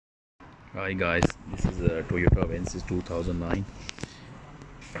Hi guys, this is a Toyota Avensis 2009.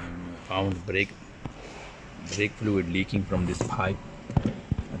 Found brake fluid leaking from this pipe.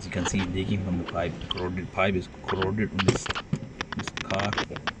 As you can see, leaking from the pipe. Corroded pipe is corroded in this car.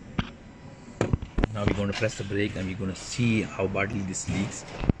 Now we're going to press the brake and we're going to see how badly this leaks.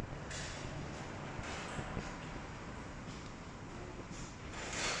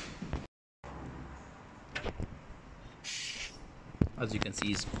 As you can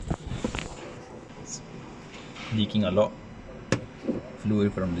see, it's leaking a lot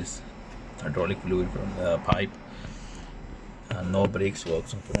fluid from this hydraulic fluid from the pipe, and no brakes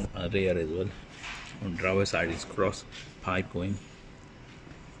works from rear as well. On driver side is cross pipe going.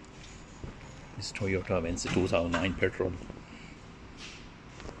 This Toyota Avensis 2009 petrol.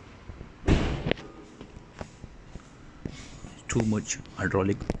 Too much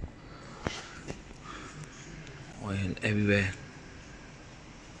hydraulic oil everywhere.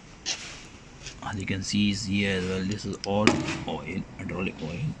 As you can see here as well, this is all oil, hydraulic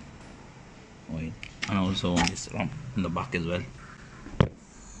oil, and also on this rump in the back as well.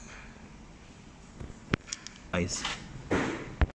 Guys,